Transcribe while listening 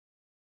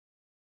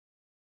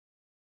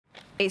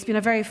It's been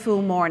a very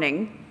full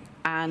morning,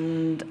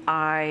 and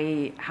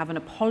I have an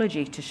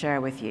apology to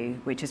share with you,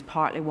 which is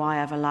partly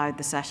why I've allowed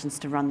the sessions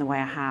to run the way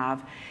I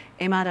have.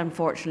 Imad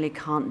unfortunately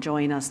can't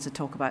join us to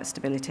talk about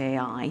Stability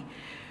AI,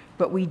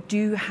 but we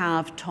do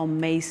have Tom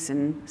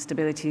Mason,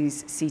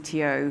 Stability's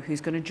CTO,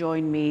 who's going to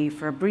join me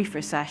for a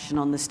briefer session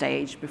on the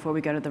stage before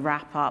we go to the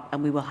wrap-up,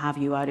 and we will have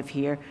you out of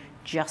here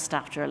just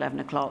after 11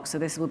 o'clock. So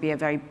this will be a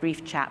very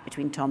brief chat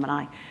between Tom and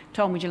I.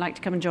 Tom, would you like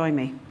to come and join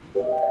me?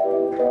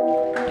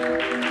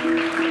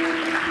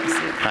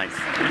 Thanks.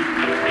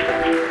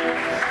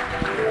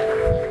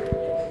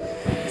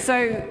 So,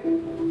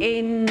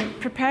 in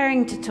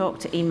preparing to talk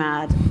to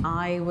Imad,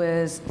 I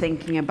was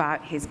thinking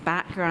about his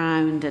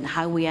background and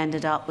how we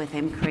ended up with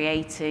him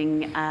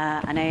creating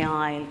an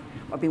AI,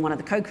 or being one of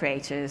the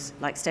co-creators,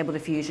 like Stable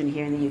Diffusion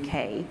here in the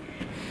UK.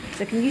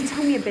 So can you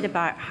tell me a bit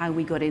about how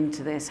we got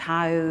into this,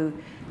 how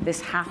this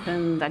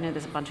happened? I know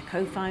there's a bunch of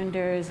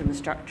co-founders and the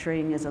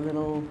structuring is a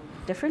little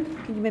different.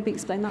 Can you maybe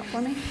explain that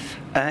for me?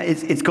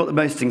 It's got the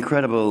most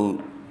incredible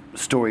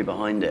story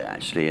behind it,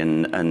 actually,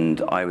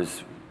 and I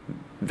was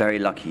very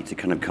lucky to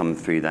kind of come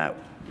through that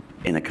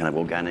in a kind of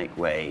organic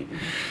way.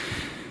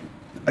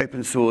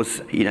 Open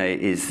source, you know,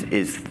 is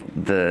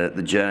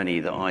the journey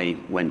that I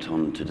went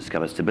on to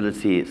discover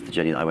stability. It's the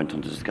journey that I went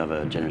on to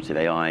discover generative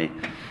AI,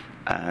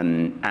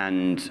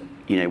 and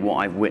you know what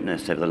I've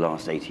witnessed over the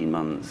last 18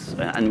 months,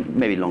 and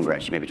maybe longer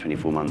actually, maybe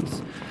 24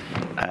 months,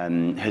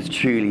 has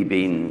truly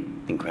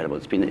been incredible.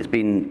 It's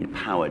been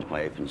powered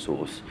by open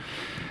source.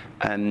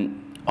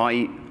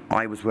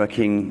 I was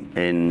working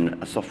in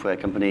a software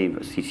company,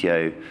 a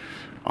CTO.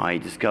 I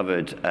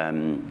discovered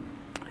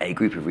a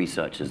group of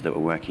researchers that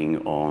were working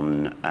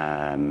on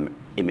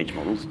image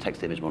models,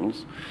 text image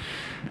models.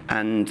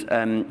 And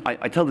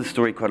I tell this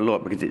story quite a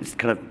lot because it's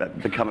kind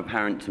of become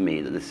apparent to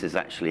me that this is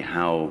actually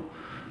how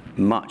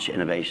much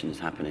innovation is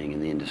happening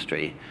in the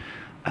industry,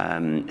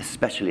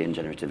 especially in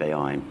generative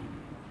AI.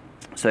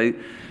 So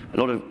a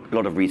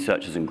lot of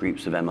researchers and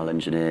groups of ML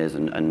engineers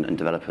and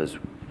developers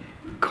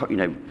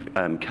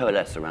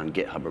coalesce around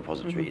GitHub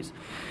repositories.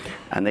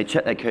 And they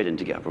check their code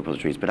into GitHub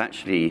repositories, but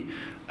actually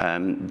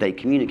they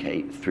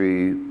communicate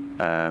through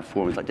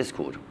forums like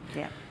Discord.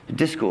 Yeah.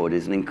 Discord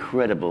is an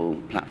incredible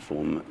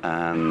platform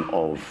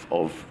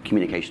of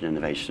communication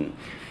innovation.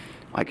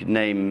 I could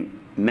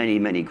name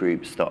many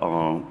groups that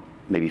are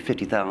maybe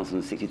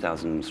 50,000,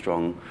 60,000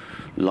 strong: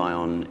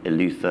 Lion,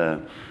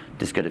 Eleuther,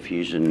 Disco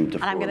Diffusion.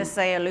 And I'm going to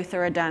say Eleuther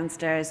are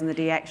downstairs in the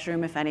DX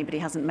room. If anybody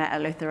hasn't met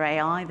Eleuther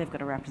AI, they've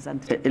got a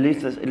representative.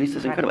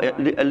 Eleuther's incredible.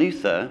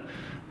 Eleuther,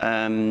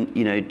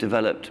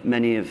 developed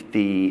many of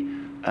the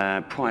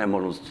prior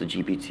models to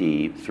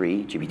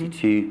GPT-3,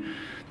 GPT-2.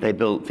 They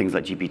built things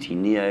like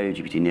GPT-Neo,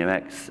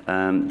 GPT-Neo-X.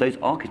 Those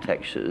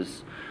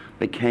architectures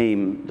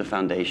became the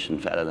foundation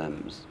for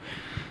LLMs.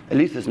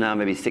 Eleuther's now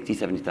maybe 60,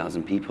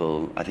 70,000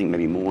 people, I think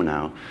maybe more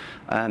now.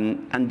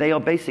 And they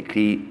are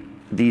basically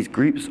these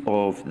groups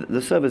of,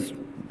 the server's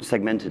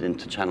segmented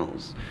into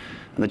channels.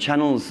 And the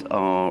channels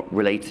are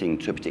relating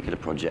to a particular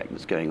project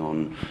that's going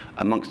on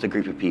amongst a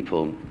group of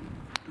people,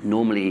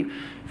 normally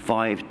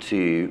 5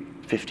 to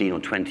 15 or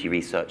 20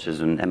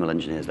 researchers and ML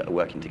engineers that are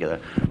working together,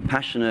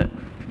 passionate,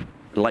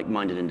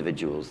 like-minded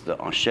individuals that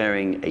are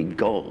sharing a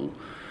goal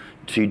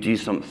to do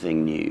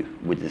something new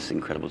with this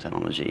incredible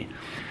technology.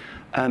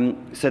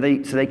 So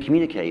they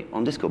communicate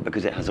on Discord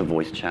because it has a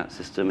voice chat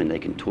system and they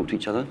can talk to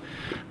each other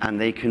and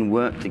they can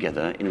work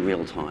together in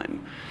real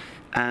time.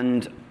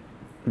 And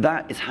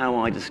that is how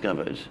I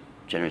discovered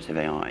generative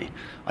AI.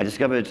 I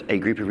discovered a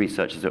group of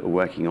researchers that were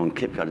working on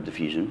clip-guided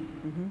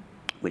diffusion,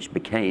 which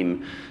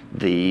became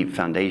the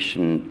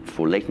foundation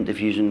for latent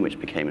diffusion, which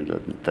became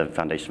the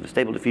foundation for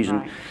stable diffusion.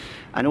 Right.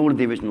 And all of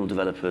the original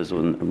developers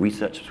and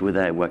researchers were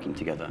there working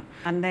together.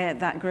 And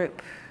that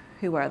group,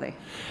 who were they?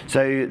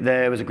 So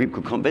there was a group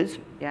called CompViz,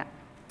 yeah.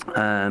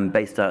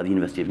 Based out of the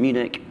University of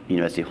Munich,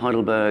 University of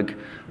Heidelberg,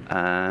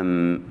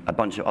 a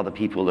bunch of other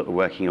people that were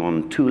working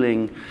on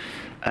tooling.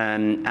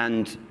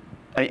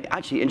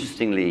 Actually,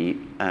 interestingly,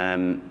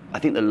 I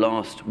think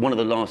one of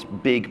the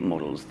last big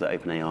models that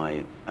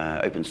OpenAI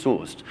open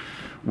sourced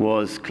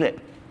was Clip.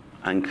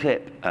 And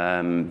Clip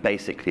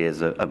basically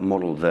is a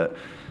model that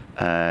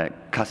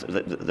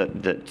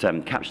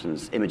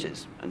captions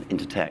images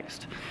into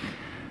text.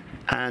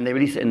 And they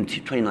released it in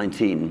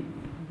 2019.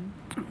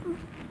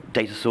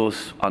 Data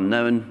source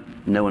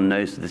unknown. No one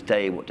knows to this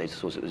day what data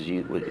source it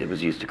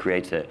was used to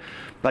create it.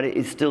 But it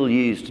is still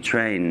used to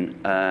train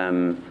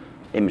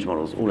image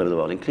models all over the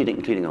world,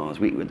 including ours.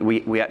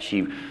 We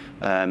actually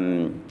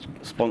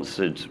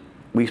sponsored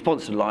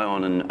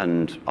Lion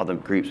and other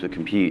groups with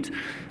compute.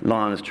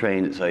 Lion has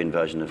trained its own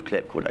version of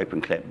Clip called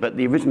OpenClip. But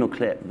the original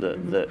Clip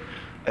that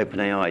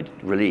OpenAI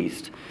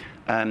released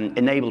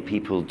enabled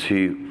people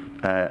to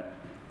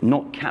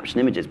not caption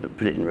images, but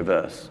put it in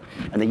reverse.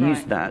 And they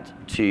used that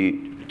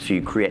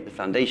to create the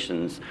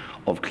foundations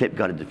of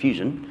clip-guided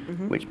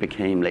diffusion, which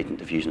became latent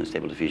diffusion and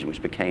stable diffusion,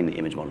 which became the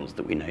image models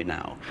that we know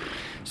now.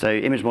 So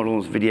image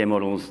models, video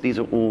models, these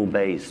are all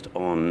based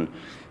on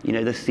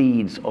the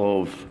seeds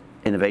of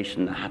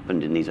innovation that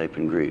happened in these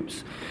open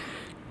groups.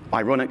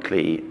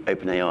 ironically,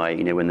 OpenAI,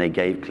 you know, when they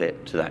gave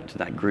CLIP to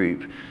that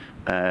group,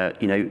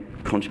 you know,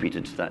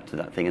 contributed to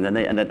that thing, and then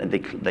they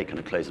kind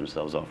of closed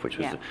themselves off, which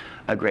was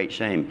a great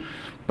shame.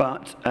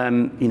 But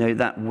you know,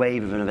 that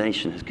wave of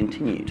innovation has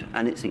continued,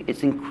 and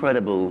it's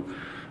incredible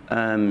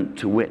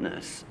to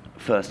witness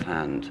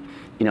firsthand.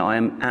 You know, I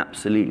am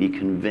absolutely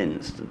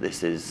convinced that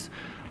this is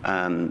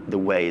the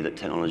way that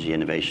technology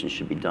innovation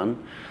should be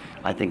done.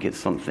 I think it's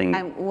something.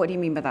 And what do you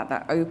mean by that?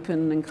 That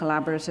open and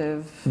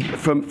collaborative?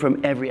 From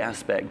every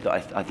aspect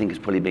that I think is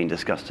probably being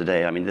discussed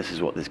today. I mean, this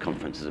is what this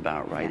conference is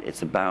about, right? Yeah.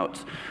 It's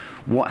about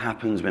what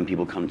happens when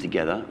people come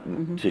together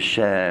to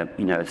share,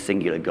 you know, a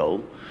singular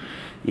goal.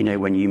 You know,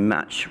 when you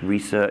match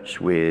research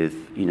with,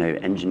 you know,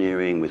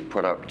 engineering, with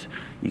product,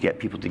 you get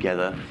people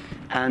together.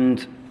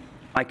 And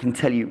I can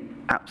tell you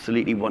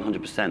absolutely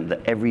 100%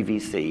 that every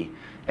VC,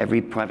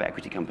 every private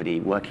equity company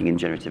working in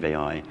generative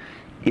AI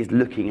is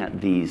looking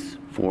at these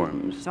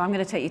forums. So I'm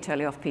going to take you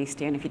totally off piece,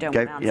 dear, and if you don't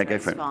want to answer,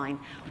 it's fine.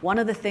 One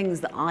of the things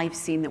that I've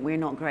seen that we're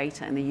not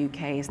great at in the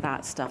UK is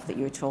that stuff that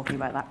you were talking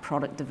about, that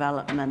product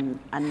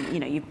development, and you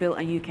know, you've built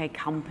a UK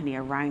company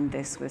around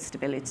this with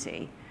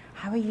stability.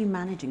 How are you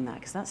managing that?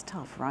 Because that's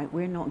tough, right?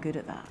 We're not good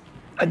at that.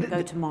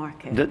 Go to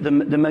market. The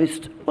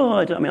most, well,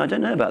 I don't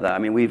know about that. I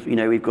mean,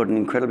 we've got an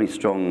incredibly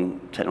strong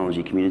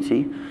technology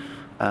community.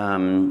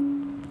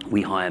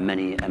 We hire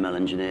many ML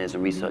engineers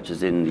and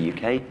researchers in the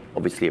UK,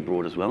 obviously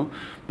abroad as well.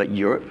 But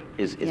Europe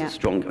is a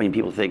strong. I mean,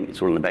 people think it's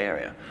all in the Bay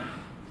Area.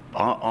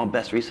 Our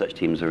best research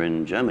teams are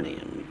in Germany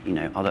and, you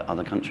know,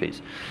 other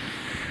countries.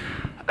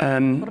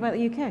 What about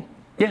the UK?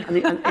 Yeah, and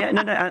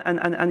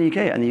the UK.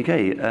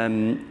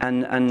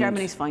 And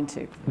Germany's fine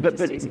too. But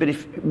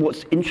if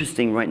what's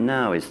interesting right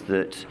now is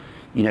that,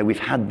 you know, we've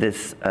had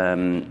this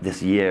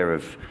this year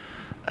of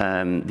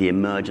the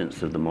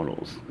emergence of the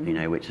models, you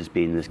know, which has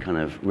been this kind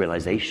of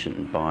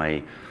realization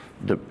by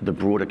the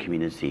broader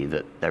community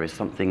that there is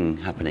something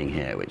happening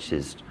here which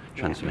is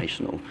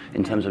transformational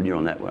in terms of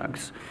neural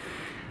networks.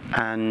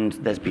 And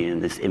there's been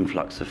this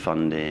influx of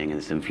funding and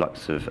this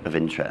influx of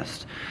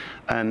interest.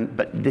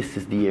 But this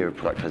is the year of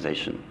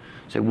productization.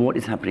 So what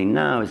is happening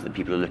now is that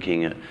people are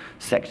looking at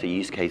sector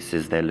use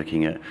cases. They're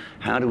looking at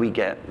how do we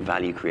get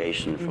value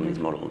creation from these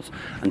models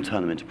and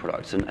turn them into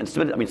products. And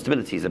stability, I mean,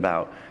 stability is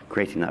about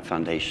creating that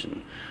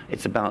foundation.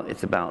 It's about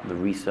the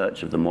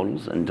research of the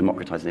models and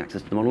democratizing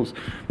access to the models,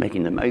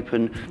 making them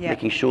open,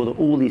 making sure that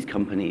all these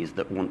companies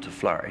that want to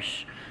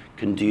flourish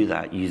can do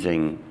that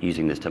using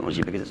this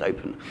technology because it's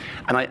open.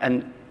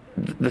 And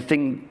the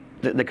thing,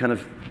 the kind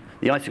of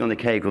the icing on the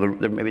cake, or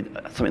maybe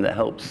something that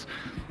helps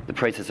the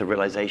process of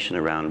realization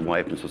around why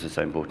open source is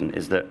so important,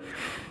 is that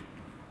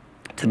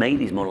to make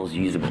these models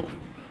usable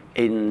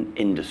in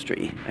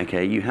industry,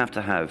 okay, you have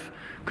to have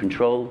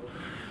control,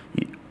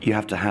 you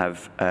have to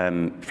have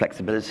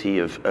flexibility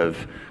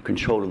of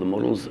control of the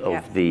models, you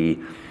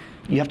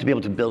have to be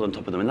able to build on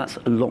top of them, and that's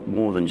a lot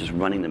more than just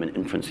running them and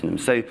inferencing them.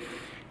 So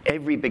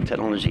every big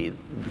technology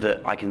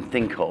that I can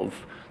think of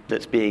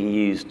that's being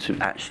used to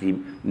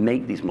actually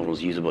make these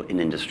models usable in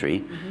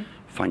industry,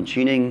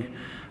 fine-tuning,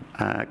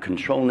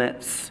 control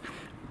nets,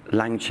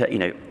 you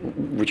know,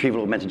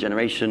 retrieval augmented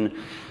generation,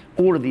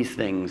 all of these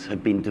things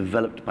have been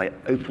developed by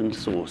open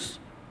source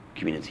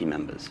community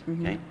members.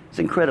 Okay? It's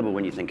incredible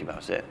when you think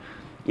about it.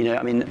 You know,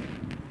 I mean,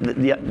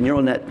 the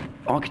neural net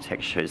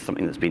architecture is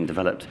something that's been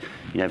developed,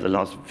 you know, over the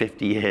last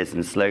 50 years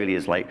and slowly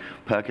has like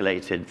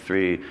percolated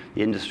through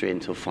the industry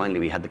until finally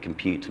we had the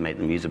compute to make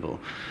them usable.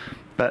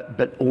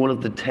 But all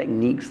of the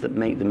techniques that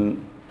make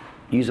them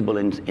usable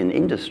in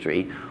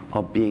industry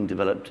are being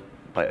developed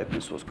by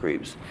open source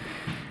groups.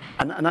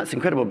 And that's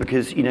incredible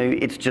because, you know,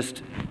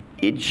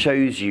 it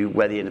shows you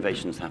where the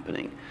innovation is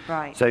happening.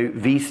 Right. So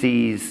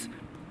VCs,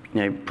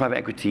 you know, private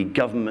equity,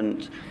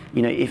 government,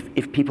 you know,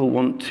 if people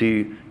want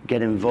to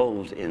get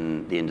involved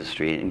in the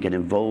industry and get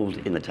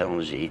involved in the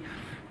technology,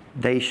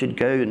 they should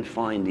go and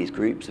find these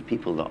groups of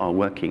people that are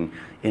working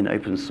in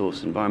open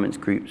source environments,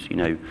 groups, you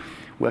know,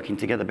 working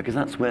together, because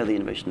that's where the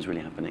innovation is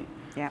really happening.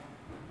 Yeah.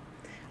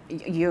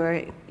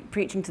 You're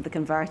preaching to the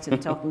converted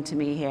talking to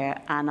me here,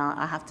 and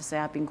I have to say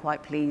I've been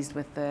quite pleased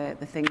with the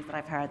things that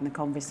I've heard in the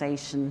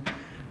conversation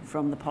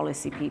from the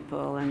policy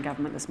people and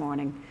government this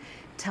morning.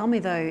 Tell me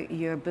though,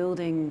 you're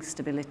building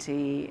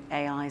Stability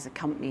AI as a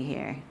company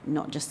here,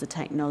 not just the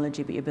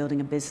technology, but you're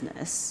building a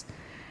business.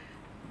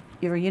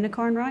 You're a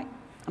unicorn, right?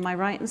 Am I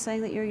right in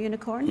saying that you're a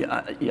unicorn?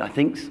 Yeah, I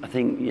think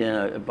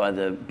yeah. By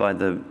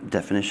the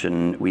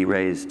definition, we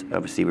raised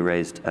a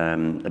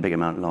big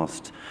amount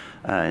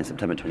in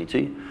September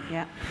 22.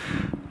 Yeah.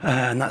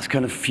 And that's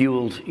kind of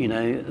fueled, you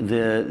know,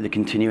 the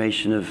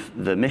continuation of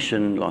the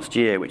mission last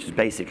year, which is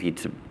basically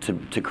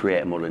to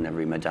create a model in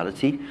every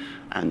modality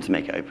and to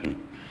make it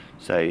open.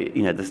 So,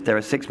 you know, there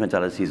are 6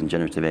 modalities in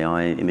generative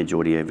AI: image,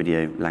 audio,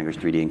 video, language,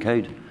 3D, and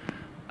code.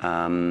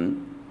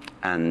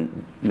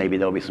 And maybe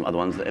there'll be some other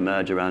ones that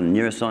emerge around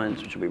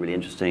neuroscience, which will be really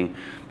interesting.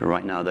 But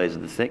right now, those are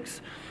the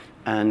 6.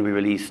 And we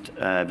released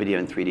video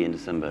and 3D in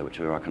December, which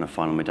are our kind of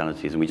final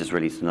modalities. And we just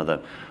released another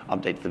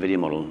update to the video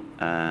model,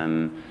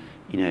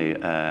 you know,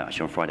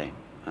 actually on Friday.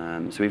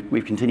 So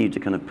we've continued to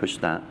kind of push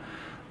that.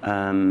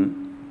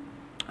 And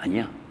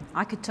yeah.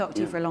 I could talk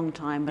to you for a long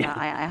time, but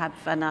I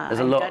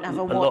don't have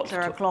a lot watch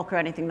or a clock or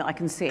anything that I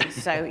can see.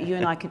 So you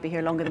and I could be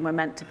here longer than we're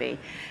meant to be.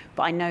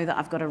 But I know that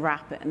I've got to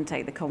wrap it and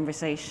take the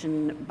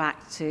conversation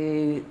back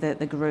to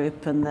the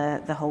group and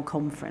the whole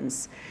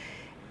conference.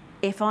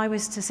 If I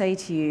was to say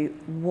to you,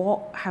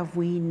 what have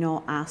we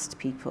not asked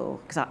people?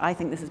 Because I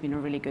think this has been a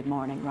really good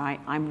morning, right?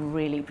 I'm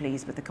really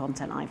pleased with the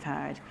content I've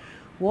heard.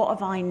 What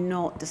have I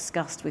not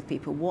discussed with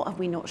people? What have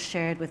we not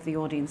shared with the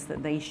audience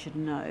that they should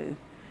know?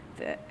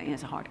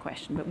 It's a hard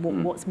question, but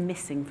what's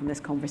missing from this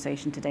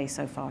conversation today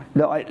so far?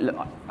 Look,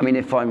 I mean,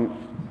 if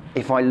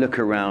I look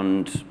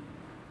around,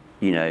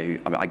 you know,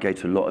 I go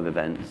to a lot of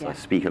events, I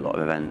speak at a lot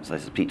of events, I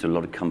speak to a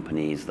lot of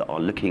companies that are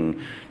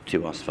looking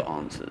to us for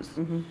answers.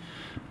 You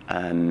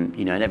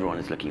know, and everyone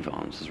is looking for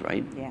answers,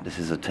 right? Yeah. This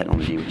is a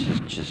technology which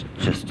is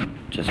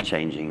just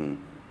changing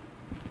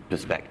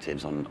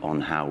perspectives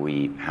on how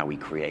we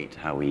create,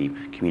 how we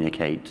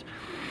communicate.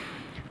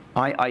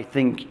 I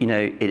think, you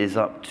know, it is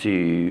up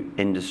to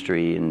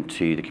industry and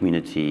to the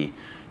community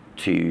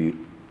to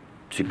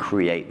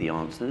create the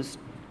answers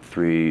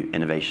through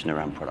innovation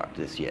around product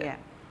this year. Yeah.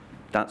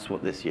 That's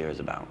what this year is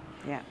about.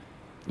 Yeah.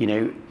 You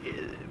know,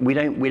 we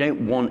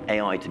don't want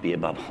AI to be a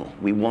bubble.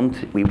 We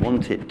want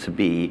it to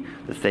be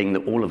the thing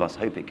that all of us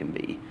hope it can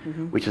be,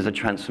 which is a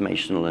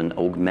transformational and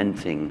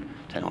augmenting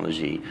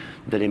technology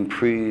that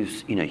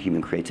improves, you know,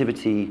 human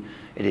creativity.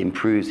 It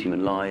improves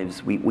human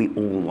lives. We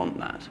all want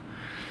that.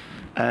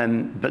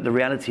 But the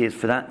reality is,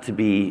 for that to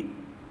be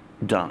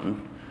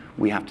done,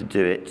 we have to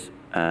do it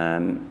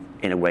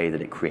in a way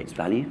that it creates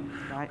value.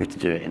 Right. We have to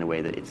do it in a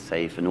way that it's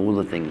safe, and all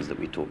the things that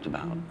we talked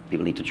about.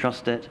 People need to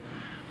trust it.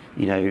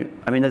 You know,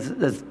 I mean,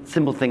 there's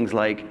simple things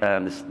like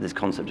this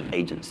concept of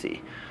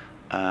agency.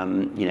 You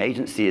know,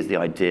 agency is the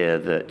idea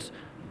that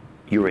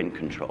you're in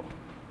control,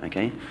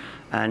 okay?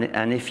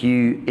 And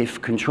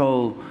if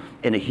control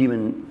in a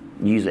human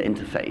user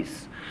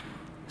interface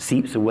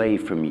seeps away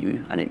from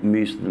you and it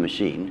moves to the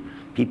machine,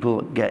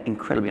 people get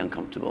incredibly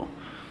uncomfortable.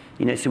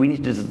 You know, so we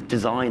need to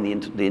design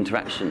the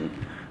interaction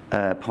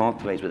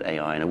pathways with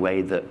AI in a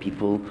way that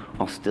people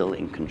are still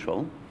in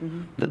control,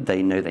 that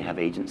they know they have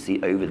agency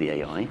over the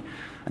AI.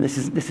 And this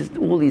is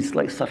all these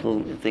like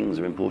subtle things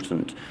are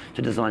important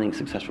to designing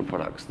successful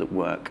products that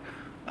work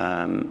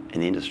in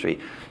the industry.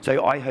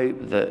 So I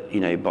hope that,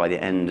 you know, by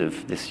the end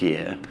of this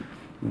year,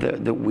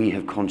 that we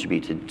have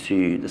contributed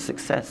to the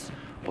success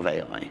of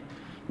AI,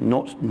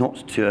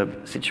 not to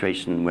a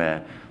situation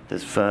where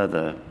there's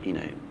further, you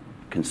know,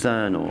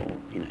 concern or,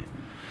 you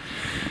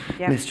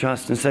know,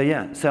 mistrust. And so,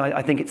 yeah, so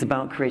I think it's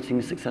about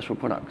creating successful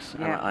products.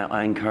 Yeah.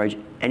 I encourage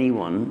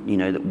anyone, you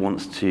know, that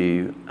wants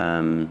to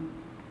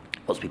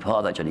be part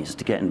of that journey, just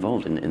to get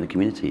involved in the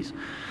communities,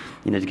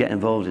 you know, to get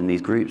involved in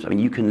these groups. I mean,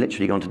 you can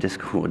literally go onto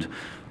Discord,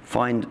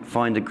 find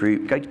a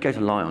group, go to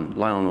Lion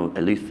or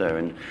Eluther,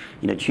 and,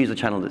 you know, choose a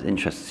channel that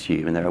interests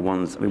you. And there are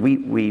ones, I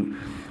mean,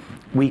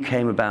 we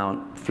came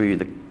about through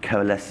the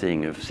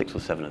coalescing of 6 or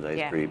 7 of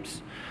those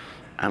groups.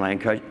 And I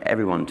encourage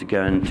everyone to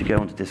go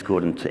onto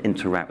Discord and to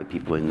interact with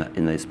people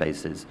in those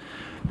spaces,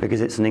 because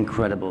it's an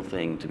incredible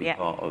thing to be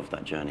part of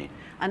that journey.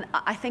 And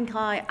I think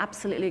I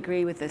absolutely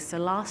agree with this. So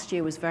last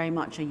year was very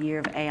much a year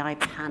of AI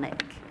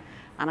panic.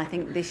 And I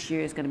think this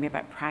year is going to be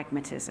about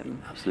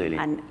pragmatism. Absolutely.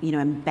 And, you know,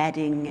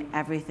 embedding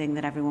everything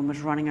that everyone was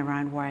running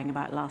around worrying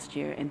about last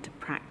year into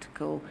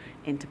practical,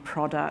 into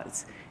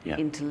products,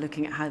 into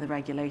looking at how the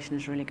regulation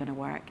is really going to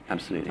work.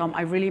 Absolutely. Tom,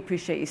 I really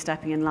appreciate you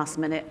stepping in last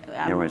minute.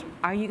 No worries.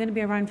 Are you going to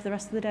be around for the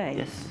rest of the day?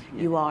 Yes.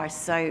 You are.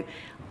 So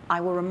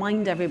I will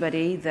remind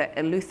everybody that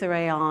Eluther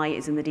AI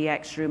is in the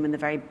DX room in the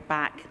very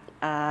back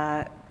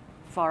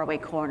faraway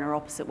corner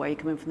opposite where you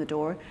come in from the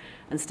door,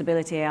 and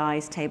Stability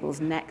AI's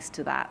table's next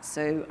to that.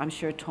 So I'm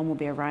sure Tom will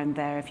be around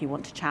there if you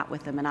want to chat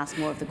with him and ask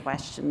more of the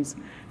questions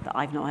that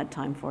I've not had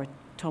time for.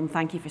 Tom,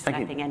 thank you for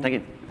stepping in. Thank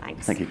you.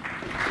 Thanks. Thank you.